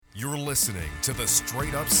listening to the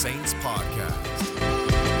Straight Up Saints podcast.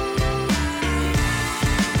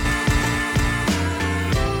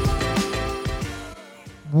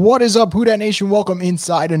 What is up, Who Dat Nation? Welcome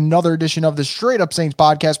inside another edition of the Straight Up Saints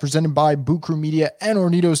podcast presented by Boot Crew Media and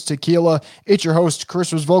Hornitos Tequila. It's your host,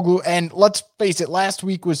 Chris Rosvoglu, and let's face it, last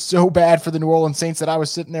week was so bad for the New Orleans Saints that I was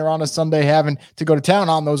sitting there on a Sunday having to go to town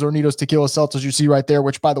on those Hornitos Tequila seltzers you see right there,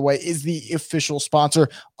 which, by the way, is the official sponsor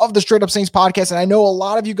of the Straight Up Saints podcast. And I know a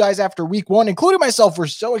lot of you guys after week one, including myself, were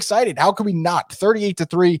so excited. How could we not?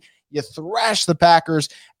 38-3. You thrash the Packers,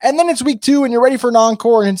 and then it's week two, and you're ready for an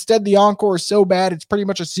encore, and instead the encore is so bad, it's pretty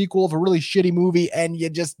much a sequel of a really shitty movie, and you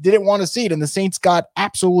just didn't want to see it, and the Saints got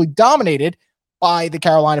absolutely dominated by the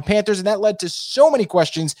Carolina Panthers, and that led to so many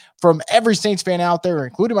questions from every Saints fan out there,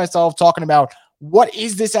 including myself, talking about what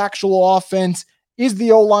is this actual offense? Is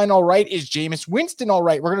the O-line all right? Is Jameis Winston all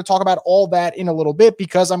right? We're going to talk about all that in a little bit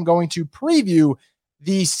because I'm going to preview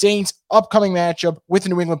the Saints' upcoming matchup with the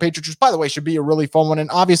New England Patriots, which, by the way, should be a really fun one. And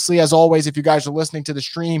obviously, as always, if you guys are listening to the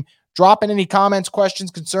stream, drop in any comments, questions,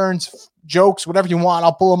 concerns, jokes, whatever you want.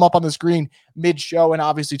 I'll pull them up on the screen mid-show and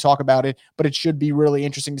obviously talk about it. But it should be really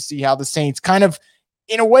interesting to see how the Saints kind of,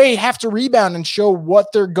 in a way, have to rebound and show what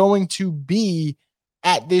they're going to be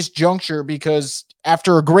at this juncture, because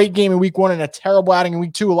after a great game in week one and a terrible outing in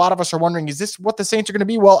week two, a lot of us are wondering, is this what the Saints are going to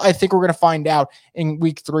be? Well, I think we're going to find out in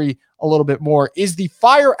week three a little bit more. Is the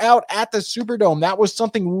fire out at the Superdome? That was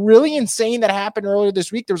something really insane that happened earlier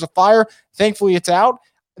this week. There was a fire. Thankfully, it's out.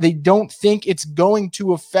 They don't think it's going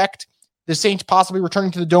to affect the Saints possibly returning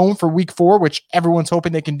to the Dome for week four, which everyone's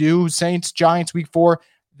hoping they can do. Saints, Giants, week four.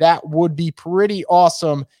 That would be pretty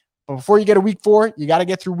awesome. But before you get to week four, you got to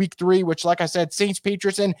get through week three, which, like I said, Saints,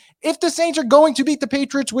 Patriots. And if the Saints are going to beat the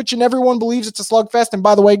Patriots, which and everyone believes it's a slugfest, and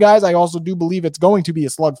by the way, guys, I also do believe it's going to be a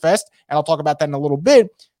slugfest, and I'll talk about that in a little bit,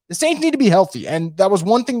 the Saints need to be healthy. And that was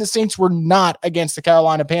one thing the Saints were not against the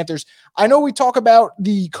Carolina Panthers. I know we talk about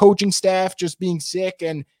the coaching staff just being sick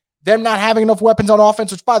and them not having enough weapons on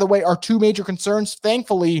offense, which, by the way, are two major concerns.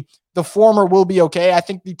 Thankfully, the former will be okay. I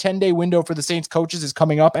think the 10-day window for the Saints coaches is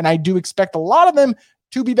coming up, and I do expect a lot of them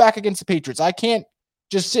to be back against the Patriots. I can't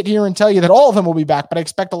just sit here and tell you that all of them will be back, but I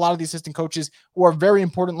expect a lot of the assistant coaches who are very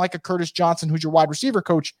important, like a Curtis Johnson, who's your wide receiver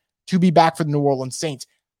coach, to be back for the New Orleans Saints.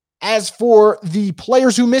 As for the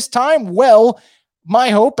players who missed time, well, my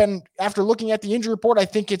hope, and after looking at the injury report, I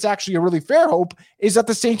think it's actually a really fair hope, is that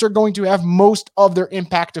the Saints are going to have most of their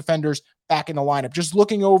impact defenders back in the lineup. Just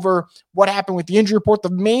looking over what happened with the injury report, the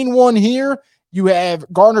main one here, you have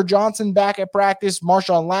Gardner Johnson back at practice,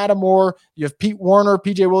 Marshawn Lattimore, you have Pete Werner,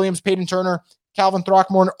 PJ Williams, Peyton Turner, Calvin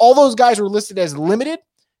Throckmorton. All those guys were listed as limited.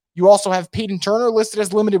 You also have Peyton Turner listed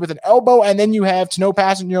as limited with an elbow, and then you have Tanoh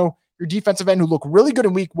Kpassagnon, your defensive end, who looked really good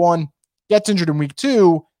in week one, gets injured in week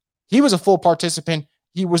two. He was a full participant.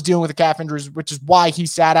 He was dealing with the calf injuries, which is why he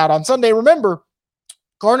sat out on Sunday. Remember,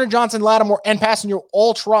 Gardner Johnson, Lattimore, and Kpassagnon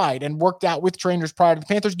all tried and worked out with trainers prior to the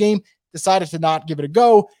Panthers game, decided to not give it a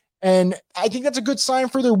go. And I think that's a good sign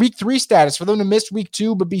for their week three status, for them to miss week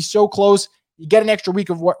two, but be so close. You get an extra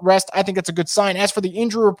week of rest. I think that's a good sign. As for the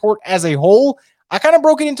injury report as a whole, I kind of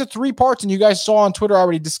broke it into three parts, and you guys saw on Twitter, I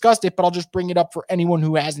already discussed it, but I'll just bring it up for anyone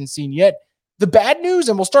who hasn't seen yet. The bad news,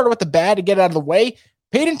 and we'll start with the bad to get it out of the way.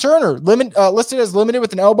 Peyton Turner, listed as limited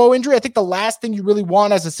with an elbow injury. I think the last thing you really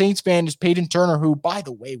want as a Saints fan is Peyton Turner, who, by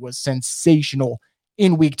the way, was sensational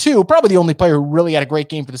in week two. Probably the only player who really had a great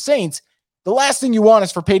game for the Saints. The last thing you want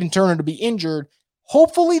is for Peyton Turner to be injured.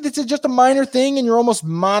 Hopefully, this is just a minor thing, and you're almost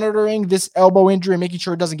monitoring this elbow injury and making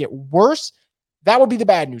sure it doesn't get worse. That would be the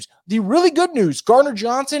bad news. The really good news, Gardner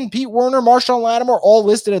Johnson, Pete Werner, Marshawn Lattimore, all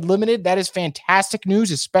listed as limited. That is fantastic news,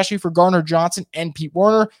 especially for Gardner Johnson and Pete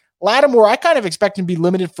Werner. Lattimore, I kind of expect him to be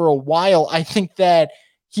limited for a while. I think that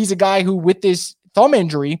he's a guy who, with this thumb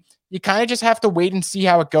injury, you kind of just have to wait and see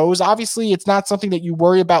how it goes. Obviously, it's not something that you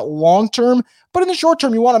worry about long-term, but in the short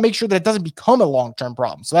term, you want to make sure that it doesn't become a long-term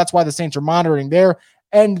problem. So that's why the Saints are monitoring there.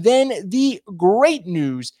 And then the great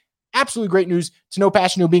news, absolutely great news, Tanoh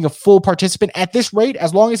Kpassagnon being a full participant at this rate.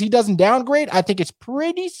 As long as he doesn't downgrade, I think it's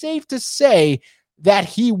pretty safe to say that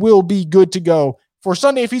he will be good to go for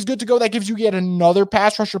Sunday. If he's good to go, that gives you yet another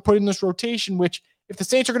pass rusher put in this rotation, which if the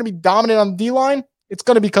Saints are going to be dominant on the D-line, it's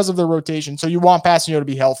going to be because of their rotation. So you want Kpassagnon to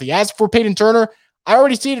be healthy. As for Peyton Turner, I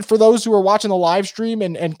already see it for those who are watching the live stream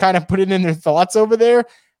and kind of put it in their thoughts over there.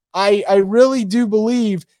 I really do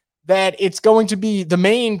believe that it's going to be the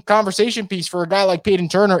main conversation piece for a guy like Peyton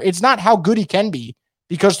Turner. It's not how good he can be,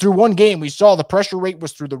 because through one game, we saw the pressure rate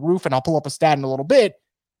was through the roof, and I'll pull up a stat in a little bit.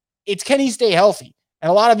 It's can he stay healthy? And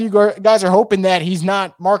a lot of you guys are hoping that he's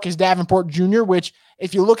not Marcus Davenport Jr., which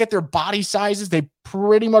if you look at their body sizes, they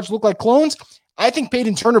pretty much look like clones. I think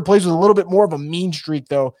Peyton Turner plays with a little bit more of a mean streak,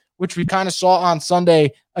 though, which we kind of saw on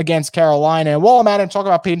Sunday against Carolina. And while I'm at it, talking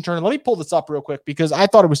about Peyton Turner, let me pull this up real quick because I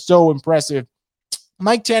thought it was so impressive.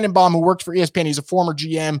 Mike Tannenbaum, who works for ESPN, he's a former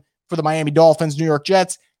GM for the Miami Dolphins, New York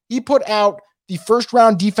Jets. He put out the first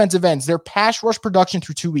round defensive ends, their pass rush production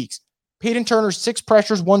through 2 weeks. Peyton Turner, 6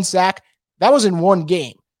 pressures, 1 sack. That was in 1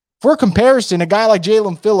 game. For comparison, a guy like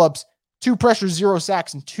Jaelan Phillips, 2 pressures, 0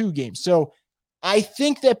 sacks in 2 games. So I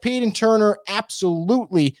think that Peyton Turner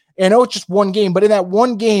absolutely, and I know it's just 1 game, but in that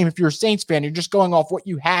 1 game, if you're a Saints fan, you're just going off what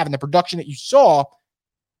you have and the production that you saw,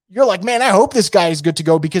 you're like, man, I hope this guy is good to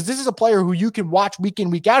go because this is a player who you can watch week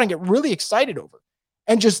in, week out and get really excited over.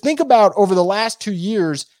 And just think about over the last 2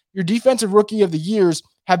 years, your defensive rookie of the years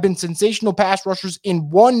have been sensational pass rushers in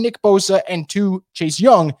 1, Nick Bosa, and 2, Chase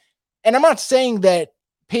Young. And I'm not saying that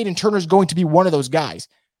Peyton Turner is going to be one of those guys.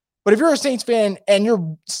 But if you're a Saints fan and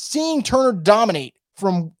you're seeing Turner dominate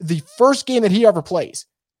from the first game that he ever plays,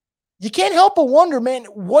 you can't help but wonder, man,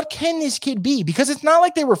 what can this kid be? Because it's not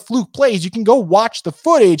like they were fluke plays. You can go watch the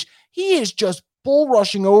footage. He is just bull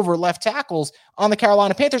rushing over left tackles on the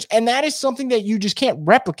Carolina Panthers. And that is something that you just can't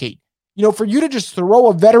replicate. You know, for you to just throw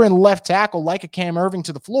a veteran left tackle like a Cam Irving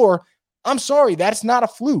to the floor, I'm sorry, that's not a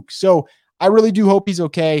fluke. So I really do hope he's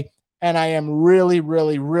okay. And I am really,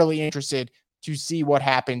 really, really interested to see what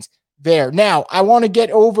happens there. Now, I want to get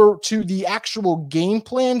over to the actual game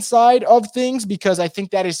plan side of things because I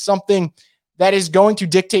think that is something that is going to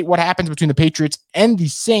dictate what happens between the Patriots and the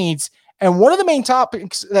Saints. And one of the main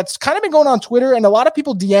topics that's kind of been going on Twitter, and a lot of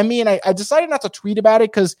people DM me, and I decided not to tweet about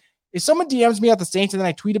it because if someone DMs me at the Saints and then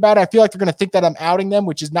I tweet about it, I feel like they're going to think that I'm outing them,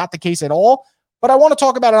 which is not the case at all. But I want to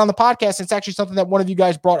talk about it on the podcast. It's actually something that one of you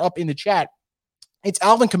guys brought up in the chat. It's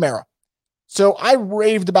Alvin Kamara. So I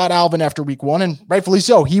raved about Alvin after week 1, and rightfully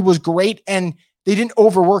so. He was great, and they didn't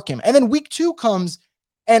overwork him. And then week 2 comes,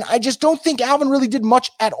 and I just don't think Alvin really did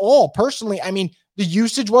much at all. Personally, I mean, the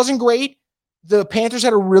usage wasn't great. The Panthers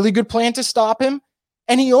had a really good plan to stop him,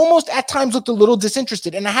 and he almost at times looked a little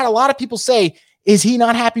disinterested. And I had a lot of people say, is he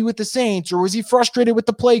not happy with the Saints, or was he frustrated with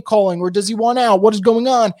the play calling, or does he want out? What is going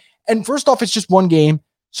on? And first off, it's just 1 game.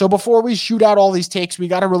 So before we shoot out all these takes, we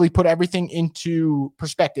got to really put everything into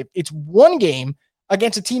perspective. It's 1 game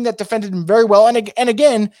against a team that defended him very well. And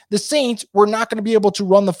again, the Saints were not going to be able to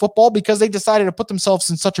run the football because they decided to put themselves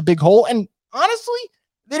in such a big hole. And honestly,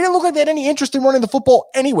 they didn't look like they had any interest in running the football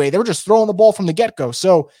anyway. They were just throwing the ball from the get-go.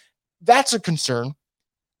 So that's a concern.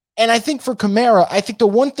 And I think for Kamara, I think the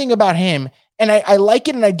one thing about him, and I like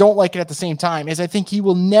it and I don't like it at the same time, is I think he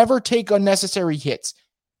will never take unnecessary hits.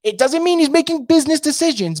 It doesn't mean he's making business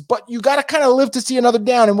decisions, but you got to kind of live to see another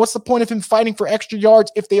down. And what's the point of him fighting for extra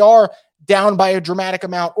yards if they are down by a dramatic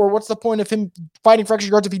amount? Or what's the point of him fighting for extra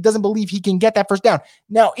yards if he doesn't believe he can get that first down?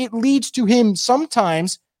 Now, it leads to him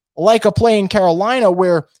sometimes, like a play in Carolina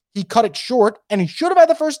where he cut it short and he should have had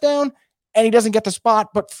the first down and he doesn't get the spot.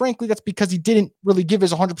 But frankly, that's because he didn't really give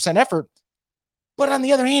his 100% effort. But on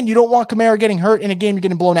the other hand, you don't want Kamara getting hurt in a game you're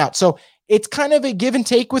getting blown out. So it's kind of a give and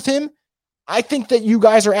take with him. I think that you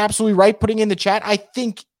guys are absolutely right putting in the chat. I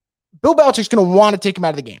think Bill Belichick's going to want to take him out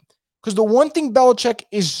of the game because the one thing Belichick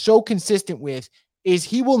is so consistent with is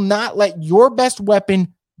he will not let your best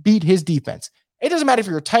weapon beat his defense. It doesn't matter if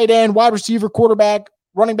you're a tight end, wide receiver, quarterback,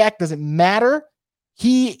 running back, doesn't matter.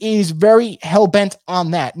 He is very hell-bent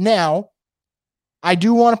on that. Now, I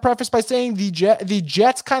do want to preface by saying the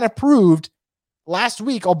Jets kind of proved last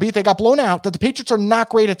week, albeit they got blown out, that the Patriots are not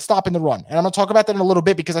great at stopping the run. And I'm going to talk about that in a little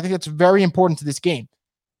bit because I think that's very important to this game.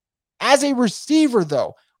 As a receiver,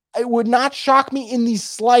 though, it would not shock me in the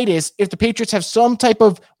slightest if the Patriots have some type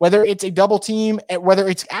of, whether it's a double team, whether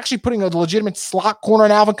it's actually putting a legitimate slot corner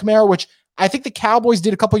on Alvin Kamara, which I think the Cowboys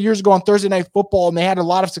did a couple years ago on Thursday Night Football, and they had a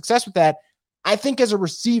lot of success with that. I think as a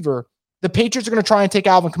receiver, the Patriots are going to try and take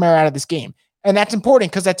Alvin Kamara out of this game. And that's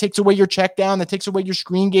important because that takes away your check down, that takes away your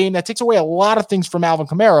screen game, that takes away a lot of things from Alvin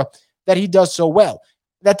Kamara that he does so well.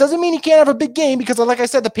 That doesn't mean he can't have a big game because, like I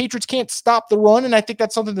said, the Patriots can't stop the run, and I think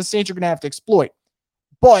that's something the Saints are going to have to exploit.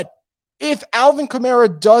 But if Alvin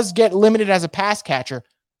Kamara does get limited as a pass catcher,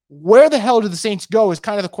 where the hell do the Saints go is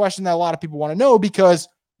kind of the question that a lot of people want to know because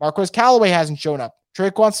Marquez Callaway hasn't shown up.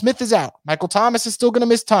 Tre'Quan Smith is out. Michael Thomas is still going to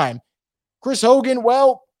miss time. Chris Hogan,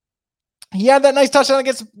 well, he had that nice touchdown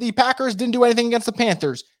against the Packers, didn't do anything against the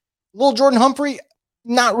Panthers. Little Jordan Humphrey,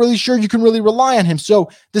 not really sure you can really rely on him. So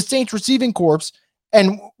the Saints receiving corps,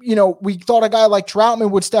 and, you know, we thought a guy like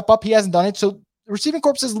Troutman would step up. He hasn't done it. So the receiving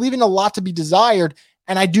corps is leaving a lot to be desired.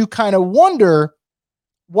 And I do kind of wonder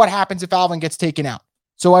what happens if Alvin gets taken out.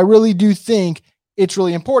 So I really do think it's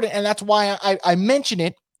really important. And that's why I mention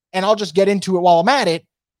it, and I'll just get into it while I'm at it.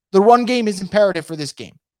 The run game is imperative for this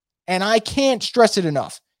game. And I can't stress it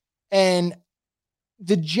enough. And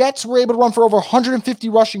the Jets were able to run for over 150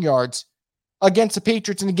 rushing yards against the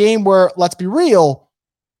Patriots in a game where, let's be real,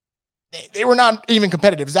 they were not even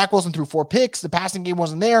competitive. Zach Wilson threw 4 picks. The passing game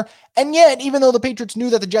wasn't there. And yet, even though the Patriots knew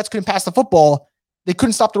that the Jets couldn't pass the football, they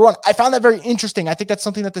couldn't stop the run. I found that very interesting. I think that's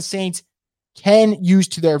something that the Saints can use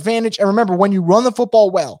to their advantage. And remember, when you run the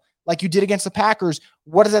football well, like you did against the Packers,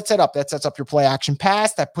 what does that set up? That sets up your play action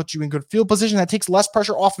pass. That puts you in good field position. That takes less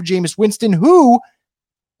pressure off of Jameis Winston, who,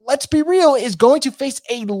 let's be real, is going to face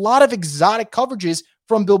a lot of exotic coverages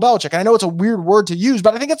from Bill Belichick. And I know it's a weird word to use,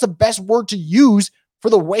 but I think that's the best word to use for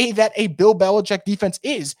the way that a Bill Belichick defense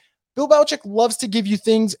is. Bill Belichick loves to give you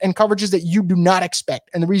things and coverages that you do not expect.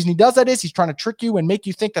 And the reason he does that is he's trying to trick you and make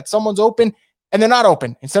you think that someone's open and they're not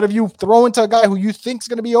open. Instead of you throwing to a guy who you think is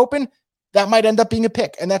going to be open, that might end up being a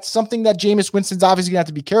pick. And that's something that Jameis Winston's obviously going to have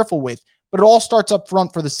to be careful with. But it all starts up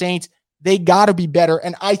front for the Saints. They got to be better.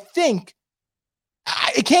 And I think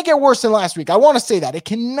it can't get worse than last week. I want to say that. It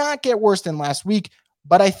cannot get worse than last week.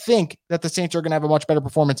 But I think that the Saints are going to have a much better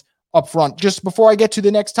performance up front. Just before I get to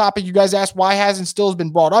the next topic, you guys asked why hasn't Stills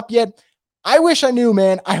been brought up yet? I wish I knew,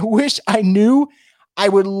 man. I wish I knew. I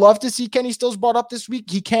would love to see Kenny Stills brought up this week.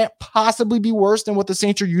 He can't possibly be worse than what the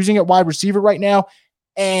Saints are using at wide receiver right now.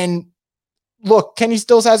 And look, Kenny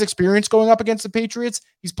Stills has experience going up against the Patriots.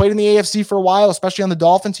 He's played in the AFC for a while, especially on the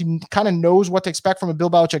Dolphins. He kind of knows what to expect from a Bill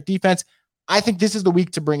Belichick defense. I think this is the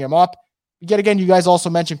week to bring him up. Yet again, you guys also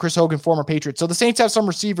mentioned Chris Hogan, former Patriot. So the Saints have some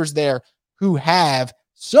receivers there who have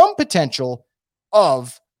some potential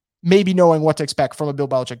of maybe knowing what to expect from a Bill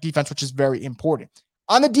Belichick defense, which is very important.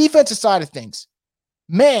 On the defensive side of things,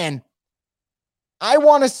 man, I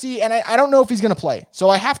want to see, and I don't know if he's going to play, so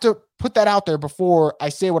I have to put that out there before I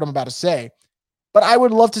say what I'm about to say, but I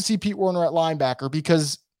would love to see Pete Werner at linebacker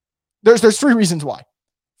because there's 3 reasons why.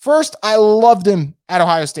 First, I loved him at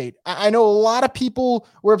Ohio State. I know a lot of people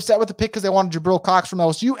were upset with the pick because they wanted Jabril Cox from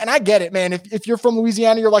LSU, and I get it, man. If you're from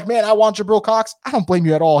Louisiana, you're like, man, I want Jabril Cox. I don't blame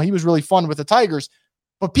you at all. He was really fun with the Tigers.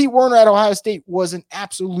 But Pete Werner at Ohio State was an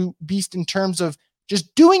absolute beast in terms of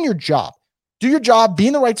just doing your job. Do your job, be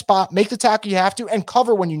in the right spot, make the tackle you have to, and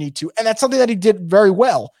cover when you need to. And that's something that he did very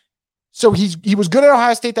well. So he was good at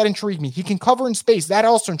Ohio State. That intrigued me. He can cover in space. That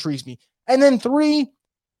also intrigues me. And then 3,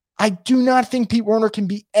 I do not think Pete Werner can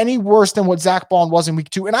be any worse than what Zach Bond was in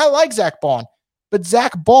week 2. And I like Zach Bond, but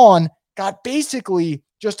Zach Bond got basically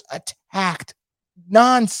just attacked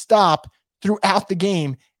nonstop throughout the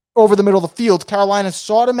game over the middle of the field. Carolina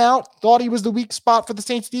sought him out, thought he was the weak spot for the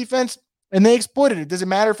Saints defense, and they exploited it. Doesn't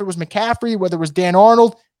matter if it was McCaffrey, whether it was Dan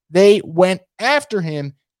Arnold, they went after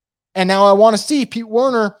him. And now I want to see Pete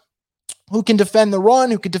Werner, who can defend the run,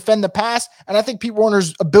 who can defend the pass. And I think Pete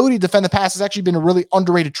Werner's ability to defend the pass has actually been a really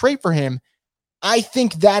underrated trait for him. I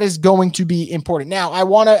think that is going to be important. Now,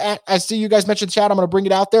 I see you guys mentioned the chat. I'm going to bring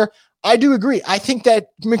it out there. I do agree. I think that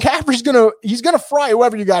McCaffrey's he's going to fry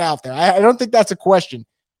whoever you got out there. I don't think that's a question.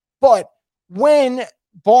 But when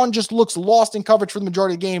Bond just looks lost in coverage for the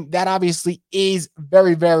majority of the game, that obviously is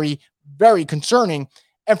very, very, very concerning.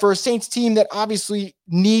 And for a Saints team that obviously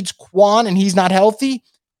needs Quan and he's not healthy,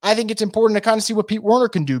 I think it's important to kind of see what Pete Werner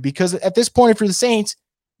can do, because at this point, if you're the Saints,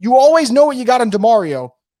 you always know what you got in DeMario.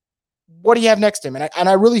 What do you have next to him? And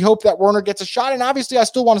I really hope that Werner gets a shot. And obviously, I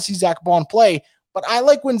still want to see Zach Bond play, but I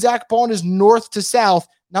like when Zach Bond is north to south,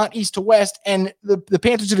 not east to west. And the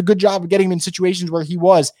Panthers did a good job of getting him in situations where he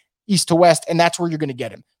was east to west, and that's where you're going to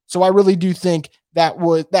get him. So I really do think that's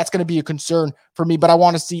going to be a concern for me, but I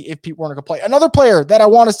want to see if Pete Werner can play. Another player that I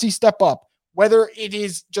want to see step up, whether it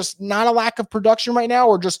is just not a lack of production right now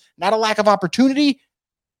or just not a lack of opportunity,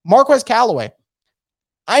 Marquez Callaway.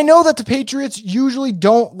 I know that the Patriots usually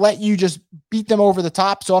don't let you just beat them over the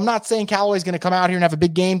top, so I'm not saying Callaway's going to come out here and have a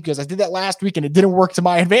big game, because I did that last week and it didn't work to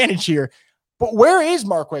my advantage here. But where is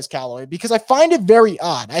Marquez Callaway? Because I find it very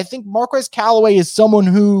odd. I think Marquez Callaway is someone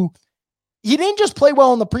who, he didn't just play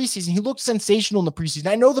well in the preseason. He looked sensational in the preseason.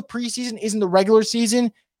 I know the preseason isn't the regular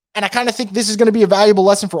season, and I kind of think this is going to be a valuable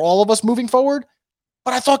lesson for all of us moving forward.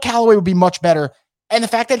 But I thought Callaway would be much better. And the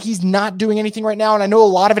fact that he's not doing anything right now, and I know a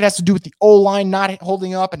lot of it has to do with the O-line not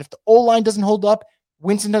holding up. And if the O-line doesn't hold up,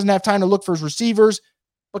 Winston doesn't have time to look for his receivers.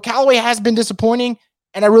 But Callaway has been disappointing,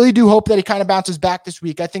 and I really do hope that he kind of bounces back this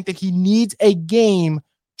week. I think that he needs a game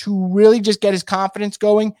to really just get his confidence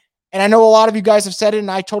going. And I know a lot of you guys have said it,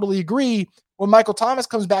 and I totally agree. When Michael Thomas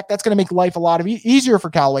comes back, that's going to make life a lot easier for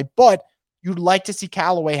Callaway. But you'd like to see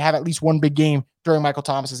Callaway have at least one big game during Michael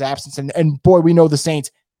Thomas's absence. And boy, we know the Saints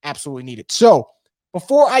absolutely need it. So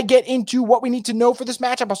before I get into what we need to know for this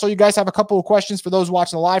matchup, I'll show you guys have a couple of questions for those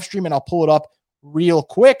watching the live stream, and I'll pull it up real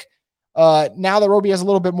quick. Now that Roby has a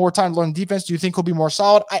little bit more time to learn defense, do you think he'll be more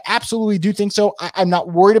solid? I absolutely do think so. I'm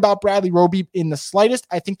not worried about Bradley Roby in the slightest.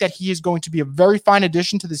 I think that he is going to be a very fine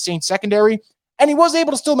addition to the Saints secondary, and he was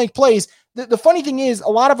able to still make plays. The funny thing is, a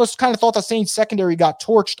lot of us kind of thought the Saints secondary got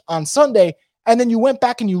torched on Sunday, and then you went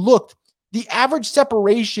back and you looked. The average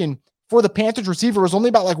separation for the Panthers receiver was only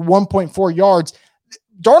about like 1.4 yards.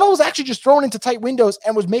 Darnold was actually just thrown into tight windows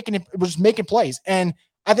and was making plays. And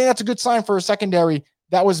I think that's a good sign for a secondary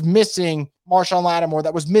that was missing Marshawn Lattimore,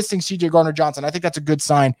 that was missing CJ Gardner-Johnson. I think that's a good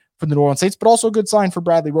sign for the New Orleans Saints, but also a good sign for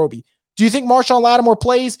Bradley Roby. Do you think Marshawn Lattimore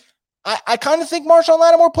plays? I kind of think Marshawn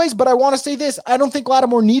Lattimore plays, but I want to say this. I don't think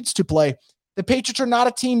Lattimore needs to play. The Patriots are not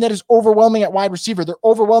a team that is overwhelming at wide receiver. They're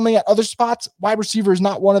overwhelming at other spots. Wide receiver is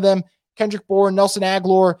not one of them. Kendrick Bourne, Nelson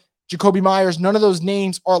Agholor, Jacoby Myers, none of those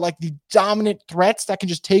names are like the dominant threats that can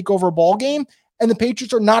just take over a ball game. And the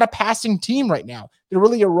Patriots are not a passing team right now. They're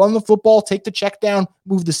really a run the football, take the check down,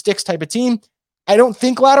 move the sticks type of team. I don't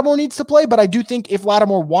think Lattimore needs to play, but I do think if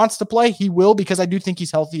Lattimore wants to play, he will, because I do think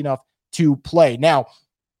he's healthy enough to play. Now,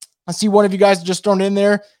 I see one of you guys just thrown in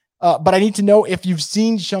there, but I need to know if you've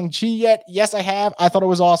seen Shang-Chi yet. Yes, I have. I thought it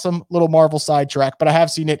was awesome. Little Marvel sidetrack, but I have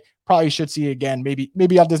seen it. Probably should see it again.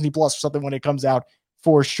 Maybe on Disney Plus or something when it comes out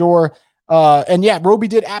for sure. And yeah, Roby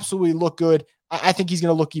did absolutely look good. I think he's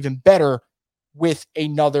going to look even better with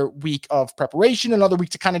another week of preparation, another week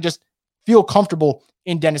to kind of just feel comfortable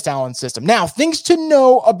in Dennis Allen's system. Now, things to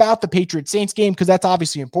know about the Patriots-Saints game, because that's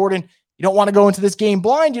obviously important. You don't want to go into this game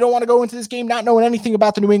blind. You don't want to go into this game not knowing anything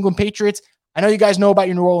about the New England Patriots. I know you guys know about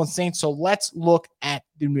your New Orleans Saints, so let's look at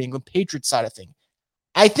the New England Patriots side of things.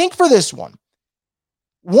 I think for this one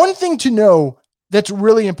thing to know that's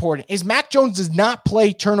really important is Mac Jones does not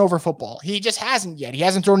play turnover football. He just hasn't yet. He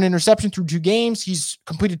hasn't thrown an interception through 2 games. He's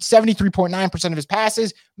completed 73.9% of his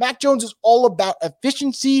passes. Mac Jones is all about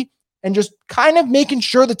efficiency and just kind of making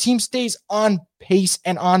sure the team stays on pace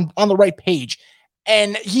and on the right page.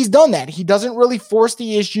 And he's done that. He doesn't really force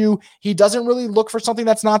the issue. He doesn't really look for something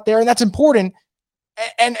that's not there. And that's important.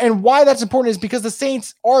 And why that's important is because the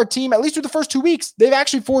Saints are a team, at least through the first 2 weeks, they've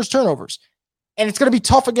actually forced turnovers. And it's going to be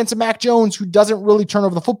tough against a Mac Jones who doesn't really turn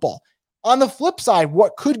over the football. On the flip side,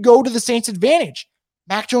 what could go to the Saints' advantage?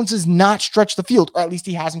 Mac Jones has not stretched the field, or at least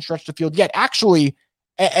he hasn't stretched the field yet. Actually,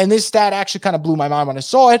 and this stat actually kind of blew my mind when I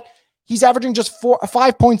saw it, he's averaging just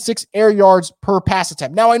 5.6 air yards per pass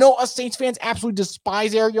attempt. Now, I know us Saints fans absolutely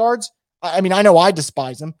despise air yards. I mean, I know I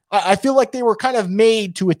despise them. I feel like they were kind of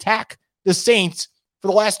made to attack the Saints for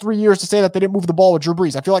the last 3 years to say that they didn't move the ball with Drew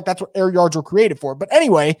Brees. I feel like that's what air yards were created for. But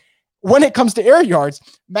anyway, when it comes to air yards,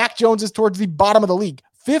 Mac Jones is towards the bottom of the league.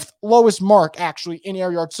 5th lowest mark, actually, in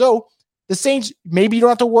air yards. So the Saints, maybe you don't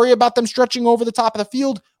have to worry about them stretching over the top of the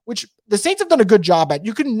field, which the Saints have done a good job at.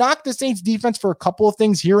 You can knock the Saints defense for a couple of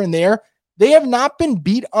things here and there. They have not been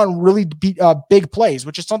beat on really big plays,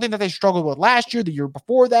 which is something that they struggled with last year, the year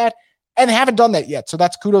before that, and haven't done that yet. So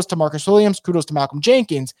that's kudos to Marcus Williams, kudos to Malcolm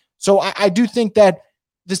Jenkins. So I do think that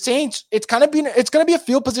the Saints, it's going to be a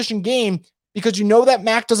field position game, because you know that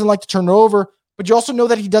Mac doesn't like to turn it over, but you also know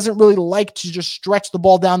that he doesn't really like to just stretch the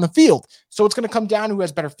ball down the field. So it's going to come down to who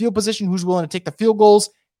has better field position, who's willing to take the field goals.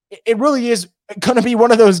 It really is going to be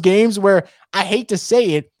one of those games where, I hate to say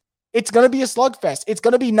it, it's going to be a slugfest. It's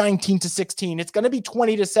going to be 19-16. It's going to be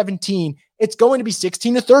 20-17. It's going to be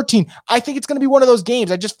 16-13. I think it's going to be one of those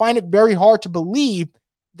games. I just find it very hard to believe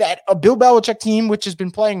that a Bill Belichick team, which has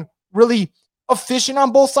been playing really efficient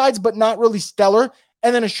on both sides, but not really stellar,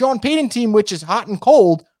 and then a Sean Payton team, which is hot and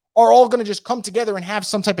cold, are all going to just come together and have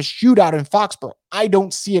some type of shootout in Foxborough. I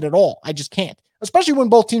don't see it at all. I just can't, especially when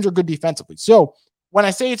both teams are good defensively. So when I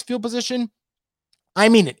say it's field position, I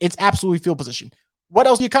mean it. It's absolutely field position. What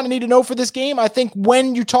else do you kind of need to know for this game? I think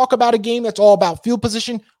when you talk about a game that's all about field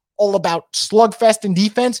position, all about slugfest and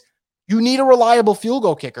defense, you need a reliable field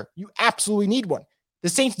goal kicker. You absolutely need one. The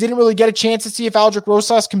Saints didn't really get a chance to see if Aldrick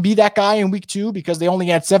Rosas can be that guy in week 2, because they only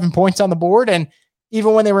had 7 points on the board. And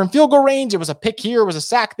even when they were in field goal range, it was a pick here, it was a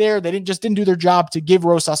sack there. They didn't do their job to give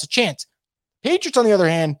Rosas a chance. Patriots, on the other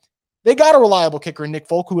hand, they got a reliable kicker in Nick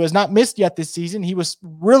Folk, who has not missed yet this season. He was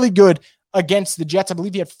really good against the Jets. I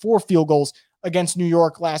believe he had 4 field goals against New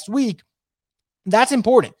York last week. That's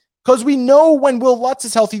important, because we know when Will Lutz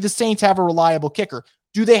is healthy, the Saints have a reliable kicker.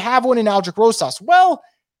 Do they have one in Aldrick Rosas? Well,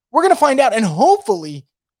 we're going to find out, and hopefully,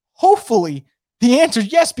 the answer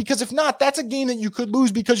is yes, because if not, that's a game that you could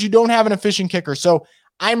lose because you don't have an efficient kicker. So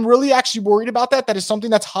I'm really actually worried about that. That is something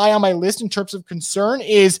that's high on my list in terms of concern,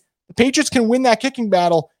 is the Patriots can win that kicking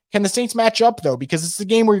battle. Can the Saints match up, though? Because it's a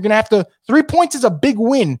game where you're going to have to, 3 points is a big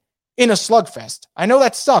win in a slugfest. I know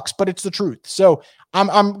that sucks, but it's the truth. So I'm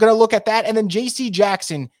going to look at that. And then JC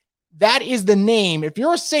Jackson, that is the name. If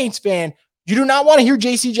you're a Saints fan, you do not want to hear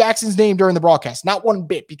J.C. Jackson's name during the broadcast, not one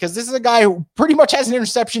bit, because this is a guy who pretty much has an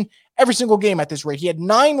interception every single game at this rate. He had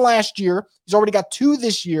 9 last year. He's already got 2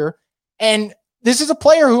 this year. And this is a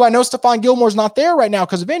player who I know Stephon Gilmore's not there right now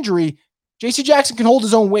because of injury. J.C. Jackson can hold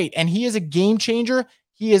his own weight, and he is a game changer.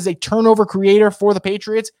 He is a turnover creator for the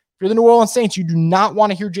Patriots. If you're the New Orleans Saints, you do not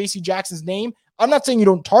want to hear J.C. Jackson's name. I'm not saying you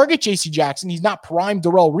don't target J.C. Jackson. He's not prime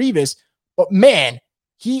Darrelle Revis, but man,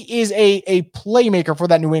 he is a playmaker for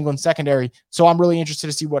that New England secondary. So I'm really interested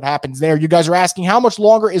to see what happens there. You guys are asking, how much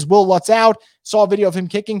longer is Will Lutz out? Saw a video of him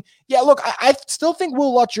kicking. Yeah, look, I still think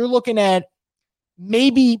Will Lutz, you're looking at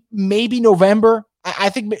maybe November. I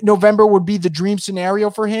think November would be the dream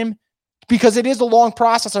scenario for him because it is a long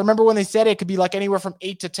process. I remember when they said it could be like anywhere from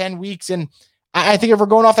 8 to 10 weeks. And I think if we're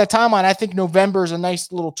going off that timeline, I think November is a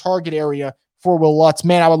nice little target area for Will Lutz.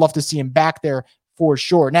 Man, I would love to see him back there for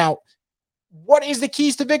sure. Now, what is the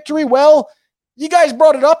keys to victory? Well, you guys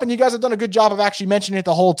brought it up and you guys have done a good job of actually mentioning it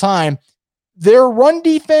the whole time. Their run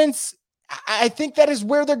defense, I think that is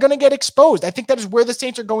where they're going to get exposed. I think that is where the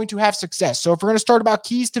Saints are going to have success. So if we're going to start about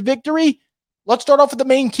keys to victory, let's start off with the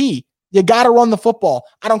main key. You got to run the football.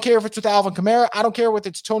 I don't care if it's with Alvin Kamara. I don't care if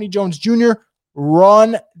it's Tony Jones Jr.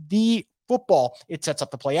 Run the football. It sets up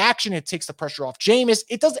the play action. It takes the pressure off Jameis.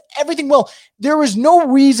 It does everything well. There is no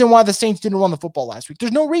reason why the Saints didn't run the football last week.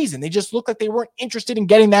 There's no reason. They just looked like they weren't interested in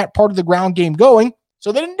getting that part of the ground game going,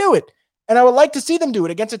 so they didn't do it. And I would like to see them do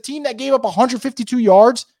it against a team that gave up 152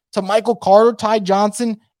 yards to Michael Carter, Ty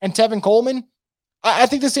Johnson, and Tevin Coleman. I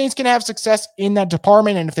think the Saints can have success in that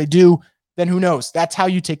department, and if they do, then who knows? That's how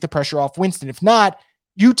you take the pressure off Winston. If not,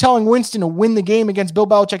 you telling Winston to win the game against Bill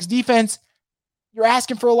Belichick's defense, you're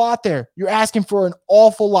asking for a lot there. You're asking for an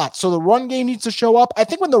awful lot. So the run game needs to show up. I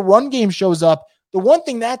think when the run game shows up, the one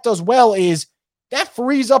thing that does well is that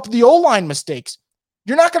frees up the O-line mistakes.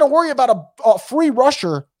 You're not going to worry about a free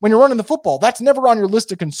rusher when you're running the football. That's never on your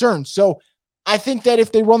list of concerns. So I think that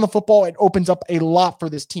if they run the football, it opens up a lot for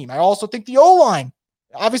this team. I also think the O-line,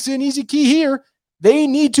 obviously an easy key here, they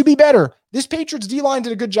need to be better. This Patriots D-line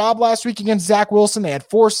did a good job last week against Zach Wilson. They had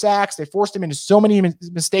 4 sacks. They forced him into so many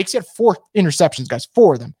mistakes. He had 4 interceptions, guys,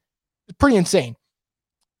 4 of them. It's pretty insane.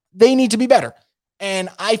 They need to be better. And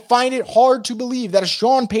I find it hard to believe that a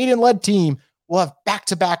Sean Payton-led team will have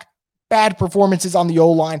back-to-back bad performances on the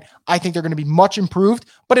O-line. I think they're going to be much improved.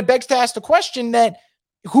 But it begs to ask the question that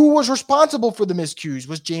who was responsible for the miscues?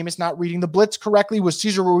 Was Jameis not reading the blitz correctly? Was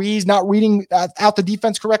Cesar Ruiz not reading out the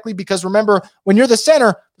defense correctly? Because remember, when you're the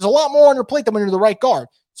center, there's a lot more on your plate than when you're the right guard.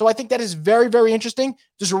 So I think that is very, very interesting.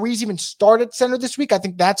 Does Ruiz even start at center this week? I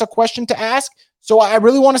think that's a question to ask. So I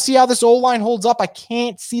really want to see how this O-line holds up. I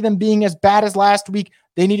can't see them being as bad as last week.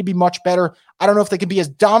 They need to be much better. I don't know if they can be as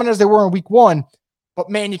dominant as they were in week 1, but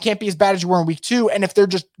man, you can't be as bad as you were in week 2. And if they're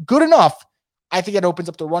just good enough, I think it opens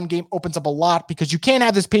up the run game, opens up a lot because you can't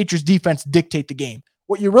have this Patriots defense dictate the game.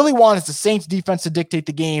 What you really want is the Saints defense to dictate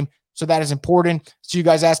the game. So that is important. So you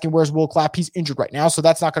guys asking, where's Will Clapp? He's injured right now. So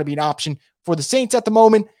that's not going to be an option for the Saints at the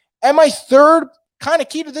moment. And my third kind of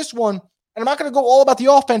key to this one, and I'm not going to go all about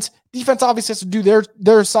the offense. Defense obviously has to do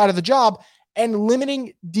their side of the job and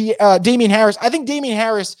limiting Damien Harris. I think Damien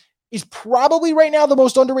Harris is probably right now the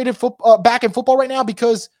most underrated back in football right now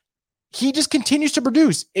because he just continues to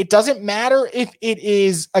produce. It doesn't matter if it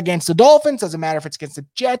is against the Dolphins. Doesn't matter if it's against the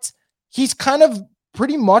Jets. He's kind of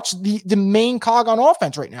pretty much the main cog on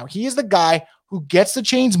offense right now. He is the guy who gets the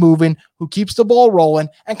chains moving, who keeps the ball rolling,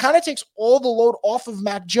 and kind of takes all the load off of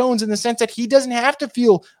Mac Jones in the sense that he doesn't have to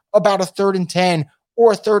feel about a 3rd and 10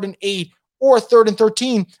 or a 3rd and 8 or a 3rd and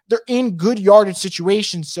 13. They're in good yardage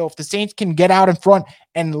situations. So if the Saints can get out in front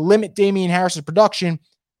and limit Damien Harris's production,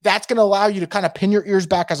 that's going to allow you to kind of pin your ears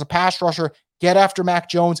back as a pass rusher, get after Mac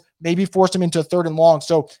Jones, maybe force him into a 3rd and long.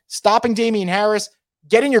 So stopping Damien Harris,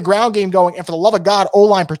 getting your ground game going, and for the love of God,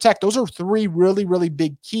 O-line protect. Those are 3 really, really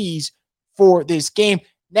big keys for this game.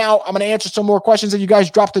 Now I'm going to answer some more questions that you guys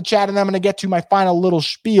dropped in the chat, and then I'm going to get to my final little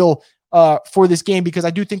spiel for this game because I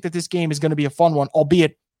do think that this game is going to be a fun one,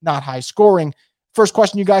 albeit not high scoring. First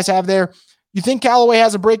question you guys have there. You think Callaway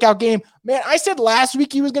has a breakout game? Man, I said last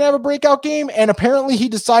week he was going to have a breakout game, and apparently he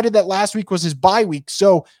decided that last week was his bye week.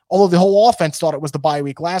 So, although the whole offense thought it was the bye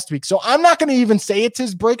week last week. So, I'm not going to even say it's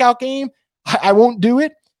his breakout game. I won't do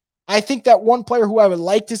it. I think that one player who I would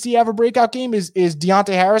like to see have a breakout game is Deontay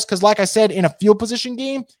Harris, because like I said, in a field position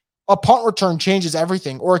game, a punt return changes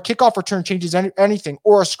everything, or a kickoff return changes anything,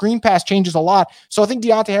 or a screen pass changes a lot. So, I think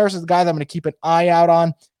Deontay Harris is the guy that I'm going to keep an eye out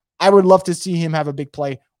on. I would love to see him have a big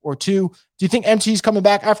play or 2. Do you think MT is coming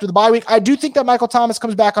back after the bye week? I do think that Michael Thomas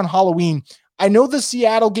comes back on Halloween. I know the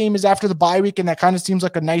Seattle game is after the bye week, and that kind of seems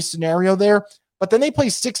like a nice scenario there. but then they play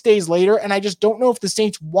 6 days later, and I just don't know if the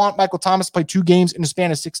Saints want Michael Thomas to play 2 games in a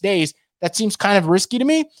span of 6 days. That seems kind of risky to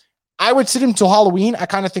me. I would sit him until Halloween. I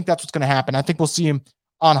kind of think that's what's going to happen. I think we'll see him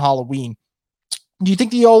on Halloween. Do you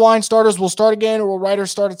think the O-line starters will start again, or will Ryder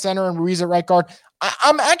start at center and Ruiz at right guard?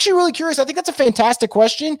 I'm actually really curious. I think that's a fantastic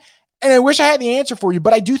question, and I wish I had the answer for you,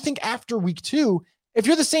 but I do think after week 2, if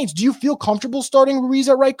you're the Saints, do you feel comfortable starting Ruiz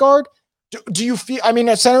at right guard? Do you feel,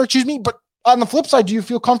 at center, but on the flip side, do you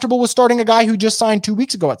feel comfortable with starting a guy who just signed 2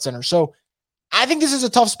 weeks ago at center? So I think this is a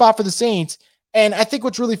tough spot for the Saints, and I think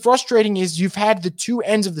what's really frustrating is you've had the 2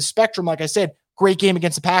 ends of the spectrum. Like I said, great game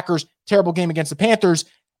against the Packers, terrible game against the Panthers.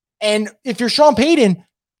 And if you're Sean Payton,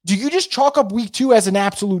 do you just chalk up week 2 as an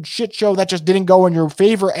absolute shit show that just didn't go in your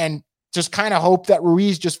favor and just kind of hope that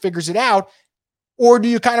Ruiz just figures it out? Or do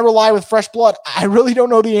you kind of rely with fresh blood? I really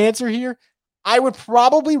don't know the answer here. I would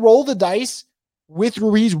probably roll the dice with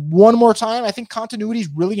Ruiz one more time. I think continuity is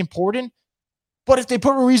really important. But if they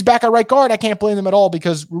put Ruiz back at right guard, I can't blame them at all,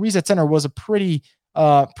 because Ruiz at center was a pretty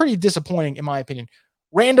disappointing, in my opinion.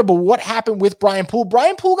 Randall, but what happened with Brian Poole?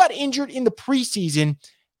 Brian Poole got injured in the preseason,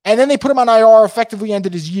 and then they put him on IR, effectively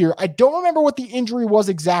ended his year. I don't remember what the injury was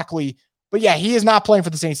exactly, but yeah, he is not playing for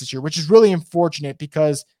the Saints this year, which is really unfortunate,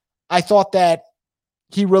 because I thought that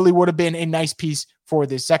he really would have been a nice piece for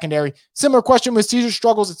this secondary. Similar question with Caesar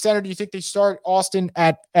struggles at center. Do you think they start Austin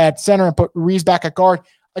at center and put Ruiz back at guard?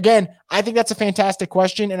 Again, I think that's a fantastic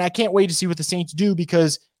question, and I can't wait to see what the Saints do,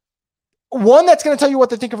 because one, that's going to tell you what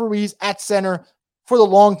they think of Ruiz at center for the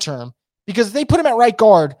long term, because if they put him at right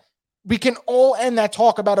guard, we can all end that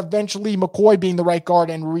talk about eventually McCoy being the right guard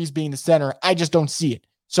and Ruiz being the center. I just don't see it.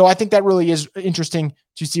 So I think that really is interesting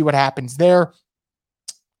to see what happens there.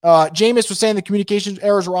 Jameis was saying the communication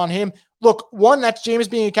errors were on him. Look, 1, that's Jameis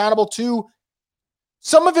being accountable. 2,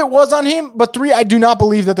 some of it was on him, but 3, I do not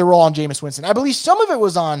believe that they were all on Jameis Winston. I believe some of it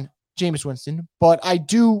was on Jameis Winston, but I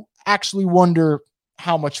do actually wonder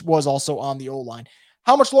how much was also on the O-line.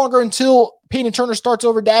 How much longer until Peyton Turner starts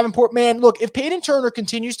over Davenport? Man, look, if Peyton Turner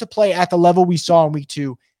continues to play at the level we saw in week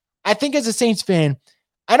 2, I think as a Saints fan,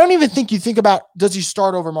 I don't even think you think about, does he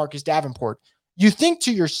start over Marcus Davenport? You think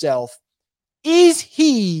to yourself, is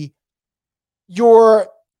he your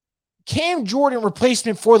Cam Jordan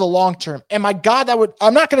replacement for the long term? And my God,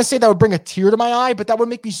 I'm not going to say that would bring a tear to my eye, but that would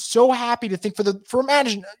make me so happy to think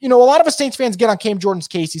imagine, a lot of us Saints fans get on Cam Jordan's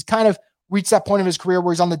case. He's kind of reached that point of his career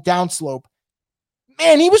where he's on the downslope.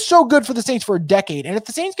 Man, he was so good for the Saints for a decade. And if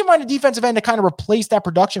the Saints can find a defensive end to kind of replace that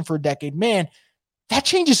production for a decade, man, that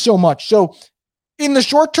changes so much. So in the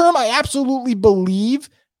short term, I absolutely believe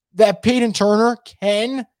that Peyton Turner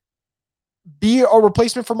can be a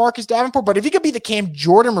replacement for Marcus Davenport. But if he could be the Cam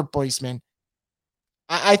Jordan replacement,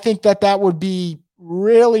 I think that would be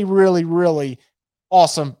really, really, really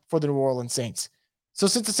awesome for the New Orleans Saints. So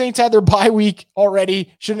since the Saints had their bye week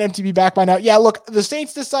already, shouldn't MT be back by now? Yeah, look, the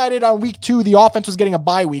Saints decided on week 2 the offense was getting a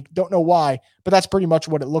bye week. Don't know why, but that's pretty much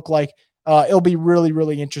what it looked like. It'll be really,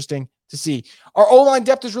 really interesting to see. Our O-line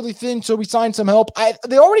depth is really thin, so we signed some help.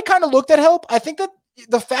 They already kind of looked at help. I think that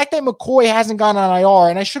the fact that McCoy hasn't gone on IR,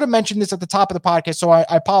 and I should have mentioned this at the top of the podcast, so I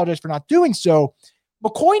apologize for not doing so.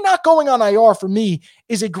 McCoy not going on IR for me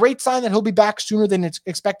is a great sign that he'll be back sooner than it's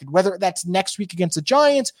expected, whether that's next week against the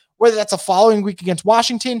Giants, whether that's a following week against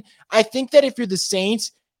Washington. I think that if you're the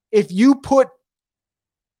Saints, if you put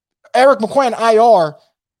Eric McCoy on IR,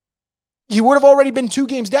 he would have already been 2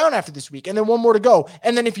 games down after this week and then 1 more to go.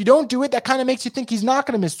 And then if you don't do it, that kind of makes you think he's not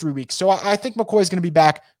going to miss 3 weeks. So I think McCoy is going to be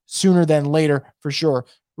back sooner than later for sure.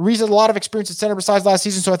 Ruiz has a lot of experience at center besides last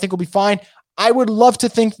season, so I think he'll be fine. I would love to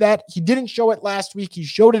think that. He didn't show it last week. He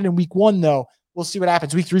showed it in week 1, though. We'll see what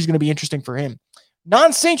happens. Week 3 is going to be interesting for him.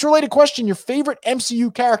 Non-Saints related question, your favorite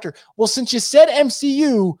MCU character? Well, since you said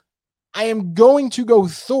MCU, I am going to go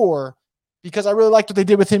Thor, because I really liked what they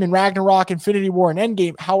did with him in Ragnarok, Infinity War, and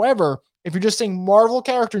Endgame. However, if you're just saying Marvel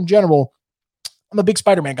character in general, I'm a big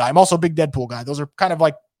Spider-Man guy. I'm also a big Deadpool guy. Those are kind of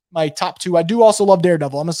like my top 2. I do also love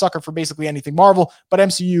Daredevil. I'm a sucker for basically anything Marvel, but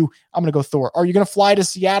MCU, I'm going to go Thor. Are you going to fly to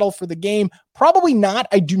Seattle for the game? Probably not.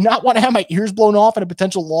 I do not want to have my ears blown off and a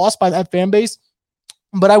potential loss by that fan base,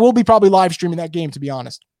 but I will be probably live streaming that game, to be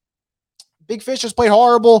honest. Big Fish has played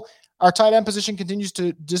horrible. Our tight end position continues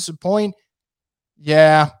to disappoint.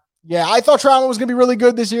 Yeah. I thought Troutman was going to be really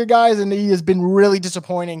good this year, guys, and he has been really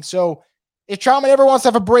disappointing. So if Troutman ever wants to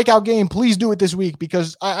have a breakout game, please do it this week,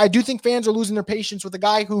 because I do think fans are losing their patience with a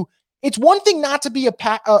guy who, it's one thing not to be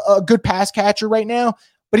a good pass catcher right now,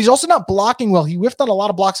 but he's also not blocking well. He whiffed on a lot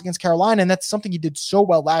of blocks against Carolina, and that's something he did so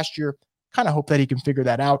well last year. Kind of hope that he can figure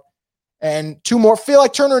that out. And 2 more. Feel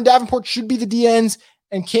like Turner and Davenport should be the DNs,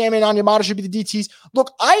 and Cam and Onyemata should be the DTs.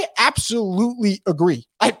 Look, I absolutely agree.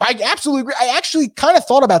 I absolutely agree. I actually kind of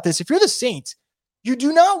thought about this. If you're the Saints, you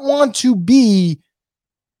do not want to be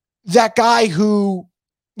that guy who,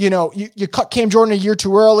 you cut Cam Jordan a year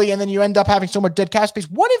too early and then you end up having so much dead cap space.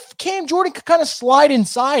 What if Cam Jordan could kind of slide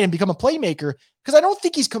inside and become a playmaker? Because I don't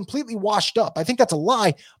think he's completely washed up. I think that's a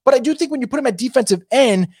lie. But I do think when you put him at defensive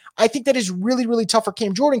end, I think that is really, really tough for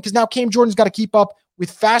Cam Jordan because now Cam Jordan's got to keep up with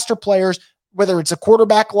faster players, whether it's a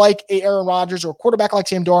quarterback like Aaron Rodgers or a quarterback like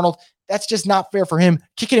Sam Darnold. That's just not fair for him.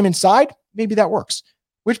 Kicking him inside, maybe that works.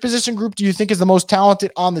 Which position group do you think is the most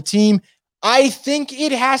talented on the team? I think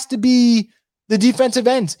it has to be the defensive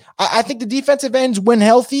ends. I think the defensive ends, when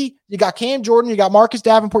healthy, you got Cam Jordan, you got Marcus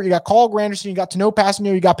Davenport, you got Carl Granderson, you got Tanoh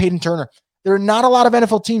Kpassagnon, you got Peyton Turner. There are not a lot of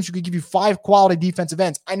NFL teams who could give you 5 quality defensive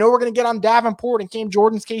ends. I know we're going to get on Davenport and Cam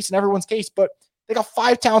Jordan's case and everyone's case, but they got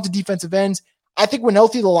 5 talented defensive ends. I think when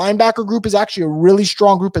healthy, the linebacker group is actually a really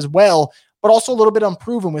strong group as well, but also a little bit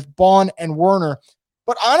unproven with Bond and Werner.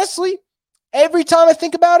 But honestly, every time I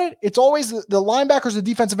think about it, it's always the linebackers, the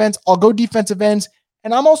defensive ends. I'll go defensive ends.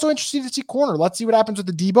 And I'm also interested to see corner. Let's see what happens with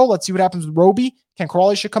the Debo. Let's see what happens with Roby. Ken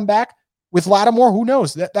Crawley should come back. With Lattimore, who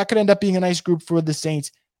knows? That could end up being a nice group for the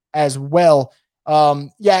Saints as well.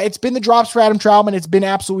 It's been the drops for Adam Trautman. It's been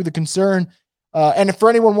absolutely the concern. And for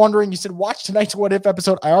anyone wondering, you said, watch tonight's What If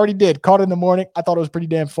episode. I already did. Caught it in the morning. I thought it was pretty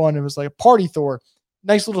damn fun. It was like a party Thor.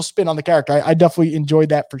 Nice little spin on the character. I definitely enjoyed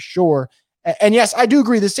that for sure. And yes, I do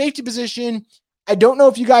agree. The safety position, I don't know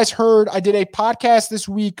if you guys heard, I did a podcast this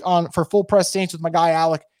week for Full Press Saints with my guy,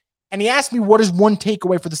 Alec, and he asked me what is one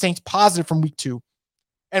takeaway for the Saints positive from week 2.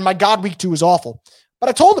 And my God, week 2 was awful. But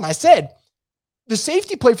I told him, I said, the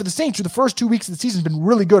safety play for the Saints through the first 2 weeks of the season has been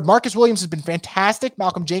really good. Marcus Williams has been fantastic.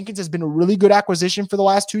 Malcolm Jenkins has been a really good acquisition for the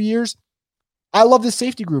last 2 years. I love this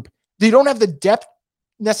safety group. They don't have the depth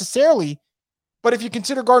necessarily, but if you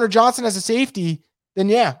consider Gardner Johnson as a safety, then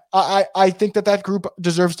yeah, I think that group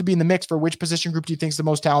deserves to be in the mix for which position group do you think is the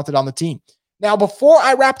most talented on the team. Now, before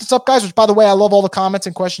I wrap this up, guys, which by the way, I love all the comments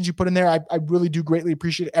and questions you put in there. I really do greatly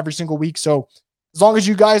appreciate it every single week. So as long as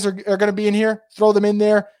you guys are going to be in here, throw them in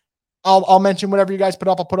there. I'll mention whatever you guys put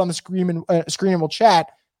up. I'll put on the screen and we'll chat.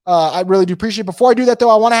 I really do appreciate it. Before I do that, though,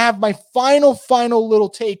 I want to have my final little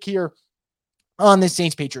take here on this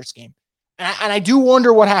Saints-Patriots game. And I do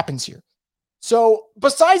wonder what happens here. So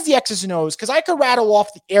besides the X's and O's, because I could rattle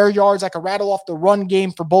off the air yards, I could rattle off the run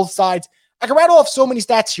game for both sides. I could rattle off so many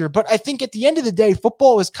stats here, but I think at the end of the day,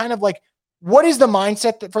 football is kind of like, what is the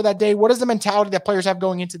mindset for that day? What is the mentality that players have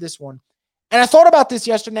going into this one? And I thought about this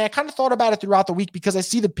yesterday. I kind of thought about it throughout the week because I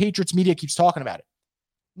see the Patriots media keeps talking about it.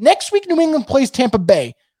 Next week, New England plays Tampa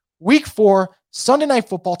Bay. Week 4, Sunday Night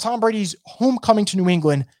Football, Tom Brady's homecoming to New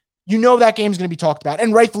England. You know that game is going to be talked about,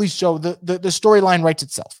 and rightfully so. The storyline writes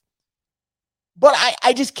itself. But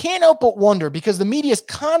I just can't help but wonder because the media is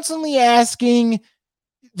constantly asking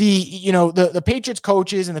the Patriots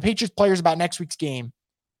coaches and the Patriots players about next week's game.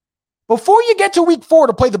 Before you get to week 4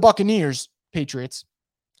 to play the Buccaneers, Patriots,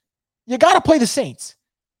 you got to play the Saints.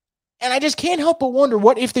 And I just can't help but wonder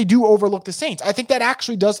what if they do overlook the Saints. I think that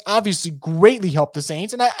actually does obviously greatly help the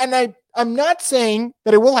Saints. And I'm not saying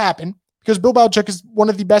that it will happen because Bill Belichick is one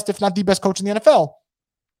of the best, if not the best coach in the NFL.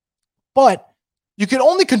 But you can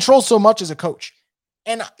only control so much as a coach.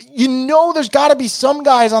 And there's got to be some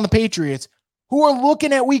guys on the Patriots who are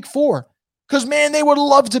looking at week 4 because, man, they would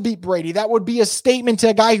love to beat Brady. That would be a statement to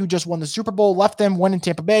a guy who just won the Super Bowl, left them, went in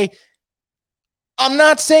Tampa Bay. I'm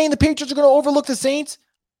not saying the Patriots are going to overlook the Saints,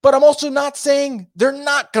 but I'm also not saying they're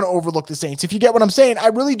not going to overlook the Saints. If you get what I'm saying, I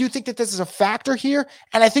really do think that this is a factor here.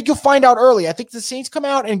 And I think you'll find out early. I think the Saints come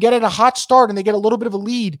out and get at a hot start and they get a little bit of a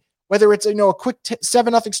lead, whether it's a quick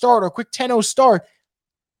 7-0 start or a quick 10-0 start.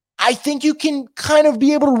 I think you can kind of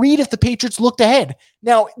be able to read if the Patriots looked ahead.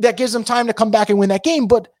 Now, that gives them time to come back and win that game.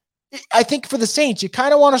 But I think for the Saints, you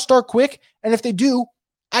kind of want to start quick. And if they do,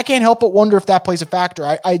 I can't help but wonder if that plays a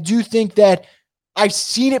factor. I do think that I've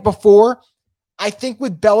seen it before. I think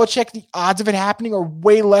with Belichick, the odds of it happening are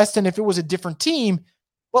way less than if it was a different team.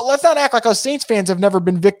 But let's not act like us Saints fans have never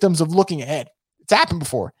been victims of looking ahead. It's happened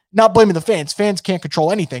before. Not blaming the fans. Fans can't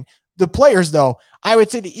control anything. The players, though, I would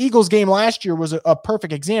say the Eagles game last year was a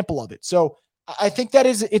perfect example of it. So I think that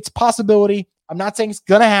it's a possibility. I'm not saying it's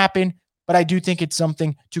going to happen, but I do think it's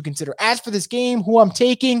something to consider. As for this game, who I'm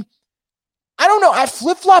taking, I don't know. I've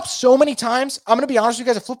flip-flopped so many times. I'm going to be honest with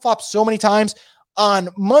you guys. I flip-flopped so many times. On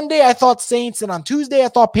Monday, I thought Saints, and on Tuesday, I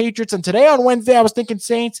thought Patriots, and today on Wednesday, I was thinking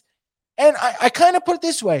Saints. And I kind of put it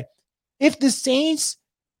this way. If the Saints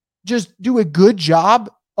just do a good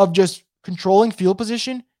job of just controlling field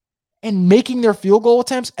position and making their field goal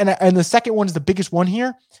attempts, and the second one is the biggest one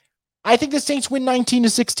here, I think the Saints win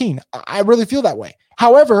 19-16. I really feel that way.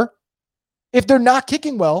 However, if they're not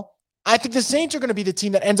kicking well, I think the Saints are going to be the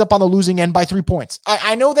team that ends up on the losing end by 3 points.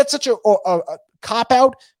 I know that's such a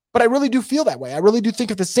cop-out, but I really do feel that way. I really do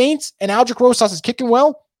think if the Saints and Aldrick Rosas is kicking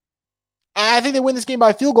well, I think they win this game by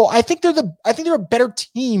a field goal. I think they're a better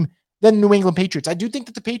team than the New England Patriots. I do think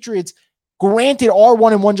that the Patriots, granted, are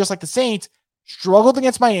 1-1 just like the Saints, struggled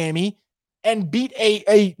against Miami and beat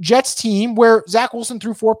a Jets team where Zach Wilson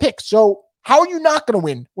threw 4 picks. So how are you not going to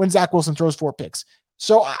win when Zach Wilson throws 4 picks?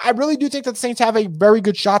 So I really do think that the Saints have a very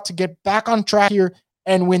good shot to get back on track here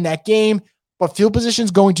and win that game. But field position is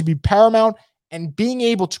going to be paramount, and being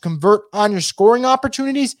able to convert on your scoring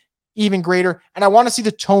opportunities even greater. And I want to see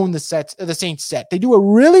the tone the Saints set. They do a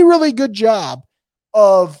really, really good job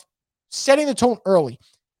of setting the tone early.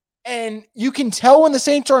 And you can tell when the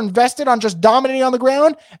Saints are invested on just dominating on the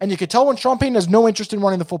ground, and you can tell when Sean Payton has no interest in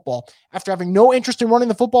running the football. After having no interest in running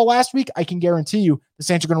the football last week, I can guarantee you the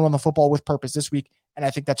Saints are going to run the football with purpose this week, and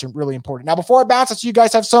I think that's really important. Now, before I bounce, I see you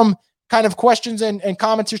guys have some kind of questions and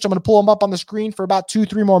comments here, so I'm going to pull them up on the screen for about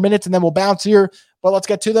 2-3 more minutes, and then we'll bounce here, but let's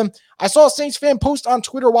get to them. I saw a Saints fan post on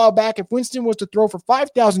Twitter a while back, if Winston was to throw for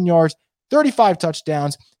 5,000 yards, 35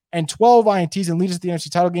 touchdowns, and 12 INTs and lead us to the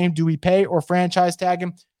NFC title game, do we pay or franchise tag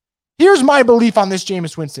him? Here's my belief on this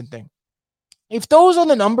Jameis Winston thing. If those are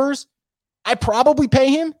the numbers, I probably pay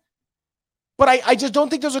him, but I just don't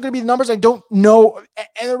think those are going to be the numbers. I don't know.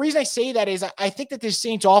 And the reason I say that is I think that this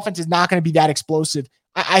Saints offense is not going to be that explosive.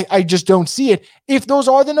 I just don't see it. If those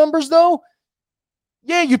are the numbers, though,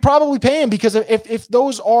 yeah, you'd probably pay him, because if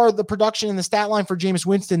those are the production and the stat line for Jameis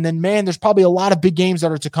Winston, then, man, there's probably a lot of big games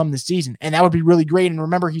that are to come this season, and that would be really great. And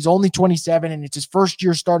remember, he's only 27, and it's his first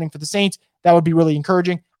year starting for the Saints. That would be really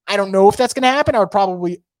encouraging. I don't know if that's going to happen. I would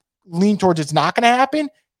probably lean towards it's not going to happen.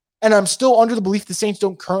 And I'm still under the belief the Saints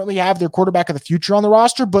don't currently have their quarterback of the future on the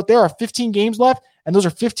roster, but there are 15 games left, and those are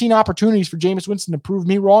 15 opportunities for Jameis Winston to prove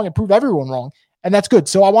me wrong and prove everyone wrong. And that's good.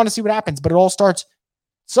 So I want to see what happens, but it all starts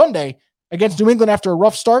Sunday against New England after a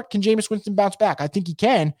rough start. Can Jameis Winston bounce back? I think he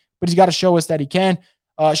can, but he's got to show us that he can.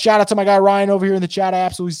 Shout out to my guy Ryan over here in the chat. I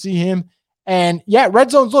absolutely see him. And yeah, red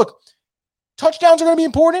zones, look, touchdowns are going to be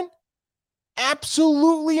important.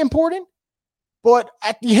 Absolutely important. But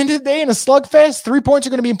at the end of the day, in a slugfest, 3 points are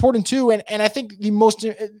going to be important too. And I think the most,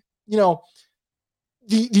 the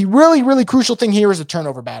really, really crucial thing here is a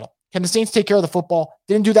turnover battle. Can the Saints take care of the football?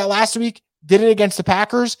 Didn't do that last week. Did it against the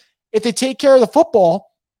Packers. If they take care of the football,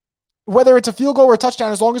 whether it's a field goal or a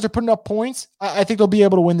touchdown, as long as they're putting up points, I think they'll be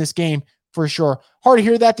able to win this game for sure. Hard to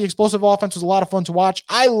hear that. The explosive offense was a lot of fun to watch.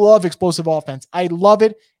 I love explosive offense. I love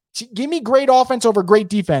it. Give me great offense over great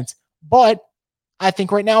defense. But I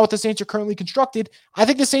think right now, what the Saints are currently constructed, I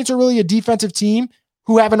think the Saints are really a defensive team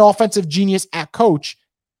who have an offensive genius at coach.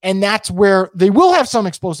 And that's where they will have some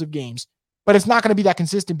explosive games, but it's not going to be that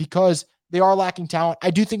consistent because they are lacking talent. I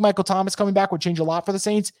do think Michael Thomas coming back would change a lot for the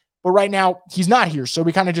Saints, but right now he's not here. So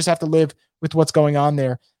we kind of just have to live with what's going on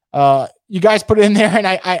there. You guys put it in there, and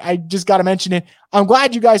I just got to mention it. I'm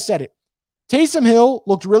glad you guys said it. Taysom Hill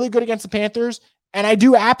looked really good against the Panthers, and I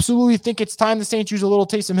do absolutely think it's time the Saints use a little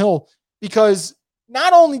Taysom Hill, because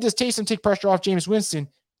not only does Taysom take pressure off Jameis Winston,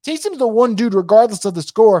 Taysom's the one dude, regardless of the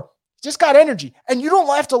score, just got energy. And you don't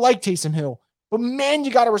have to like Taysom Hill, but man,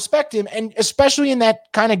 you got to respect him. And especially in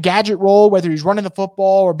that kind of gadget role, whether he's running the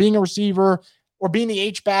football or being a receiver or being the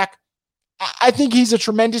H-back, I think he's a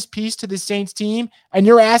tremendous piece to the Saints team. And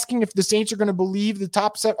you're asking if the Saints are going to believe the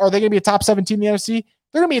top set, are they going to be a top 7 team in the NFC?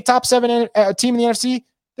 They're going to be a top 7 team in the NFC.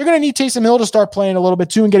 They're going to need Taysom Hill to start playing a little bit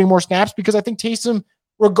too and getting more snaps, because I think Taysom,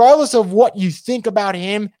 regardless of what you think about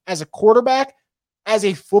him as a quarterback, as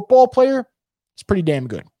a football player, he's pretty damn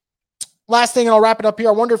good. Last thing, and I'll wrap it up here.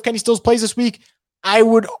 I wonder if Kenny Stills plays this week. I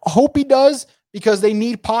would hope he does, because they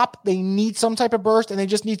need pop. They need some type of burst, and they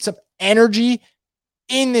just need some energy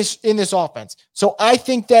in this offense. So I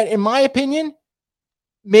think that, in my opinion,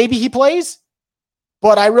 maybe he plays,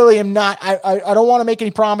 but I really am not. I don't want to make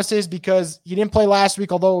any promises, because he didn't play last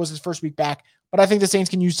week, although it was his first week back. But I think the Saints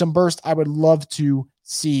can use some burst. I would love to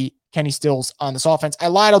see Kenny Stills on this offense. I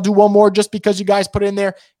lied. I'll do one more just because you guys put it in there.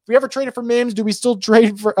 If we ever traded for Mims, do we still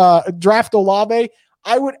trade for draft Olave?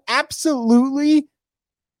 I would absolutely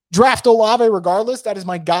draft Olave regardless. That is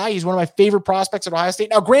my guy. He's one of my favorite prospects at Ohio State.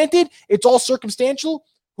 Now, granted, it's all circumstantial.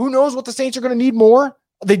 Who knows what the Saints are going to need more?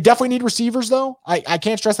 They definitely need receivers, though. I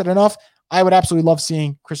can't stress that enough. I would absolutely love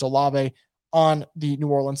seeing Chris Olave on the New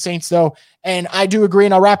Orleans Saints, though. And I do agree,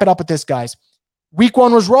 and I'll wrap it up with this, guys. Week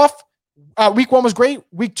 1 was rough. Week 1 was great.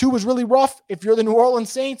 Week 2 was really rough. If you're the New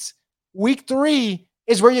Orleans Saints, week 3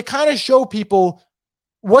 is where you kind of show people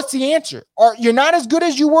what's the answer? You're not as good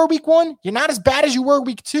as you were week 1. You're not as bad as you were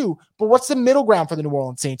week 2. But what's the middle ground for the New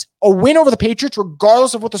Orleans Saints? A win over the Patriots,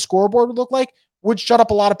 regardless of what the scoreboard would look like, would shut up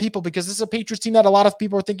a lot of people, because this is a Patriots team that a lot of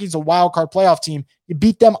people are thinking is a wild card playoff team. You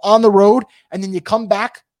beat them on the road, and then you come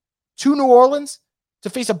back to New Orleans to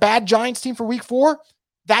face a bad Giants team for week 4.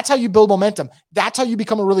 That's how you build momentum. That's how you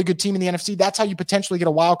become a really good team in the NFC. That's how you potentially get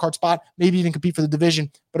a wild card spot, maybe even compete for the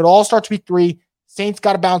division. But it all starts week 3. Saints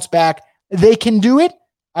got to bounce back. They can do it.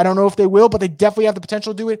 I don't know if they will, but they definitely have the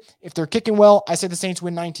potential to do it. If they're kicking well, I say the Saints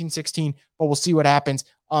win 19-16, but we'll see what happens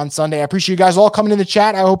on Sunday. I appreciate you guys all coming in the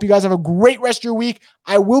chat. I hope you guys have a great rest of your week.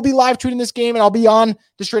 I will be live tweeting this game, and I'll be on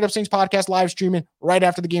the Straight Up Saints podcast live streaming right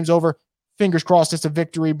after the game's over. Fingers crossed it's a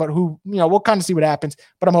victory, but we'll kind of see what happens.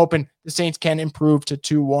 But I'm hoping the Saints can improve to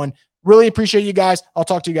 2-1. Really appreciate you guys. I'll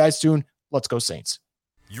talk to you guys soon. Let's go Saints.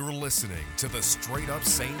 You're listening to the Straight Up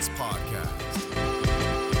Saints podcast.